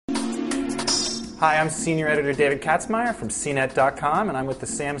Hi, I'm Senior Editor David Katzmeyer from CNET.com, and I'm with the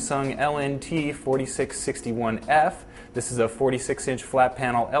Samsung LN-T4661F. This is a 46-inch flat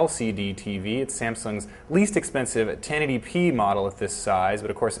panel LCD TV. It's Samsung's least expensive 1080p model at this size, but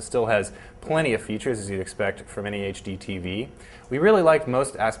of course it still has plenty of features as you'd expect from any HD TV. We really liked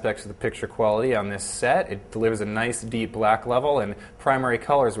most aspects of the picture quality on this set. It delivers a nice deep black level, and primary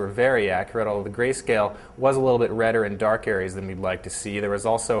colors were very accurate, although the grayscale was a little bit redder in dark areas than we'd like to see. There was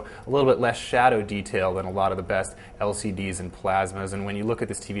also a little bit less shadow detail than a lot of the best LCDs and plasmas, and when you look at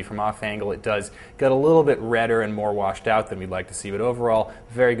this TV from off angle, it does get a little bit redder and more washed out than we'd like to see, but overall,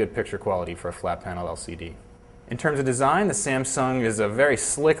 very good picture quality for a flat panel LCD. In terms of design, the Samsung is a very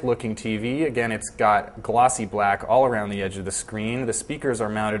slick looking TV. Again, it's got glossy black all around the edge of the screen. The speakers are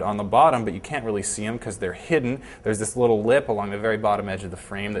mounted on the bottom, but you can't really see them because they're hidden. There's this little lip along the very bottom edge of the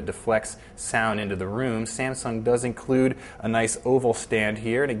frame that deflects sound into the room. Samsung does include a nice oval stand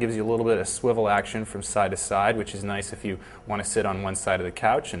here, and it gives you a little bit of swivel action from side to side, which is nice if you want to sit on one side of the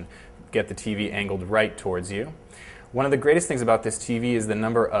couch and get the TV angled right towards you. One of the greatest things about this TV is the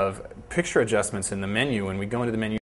number of picture adjustments in the menu. When we go into the menu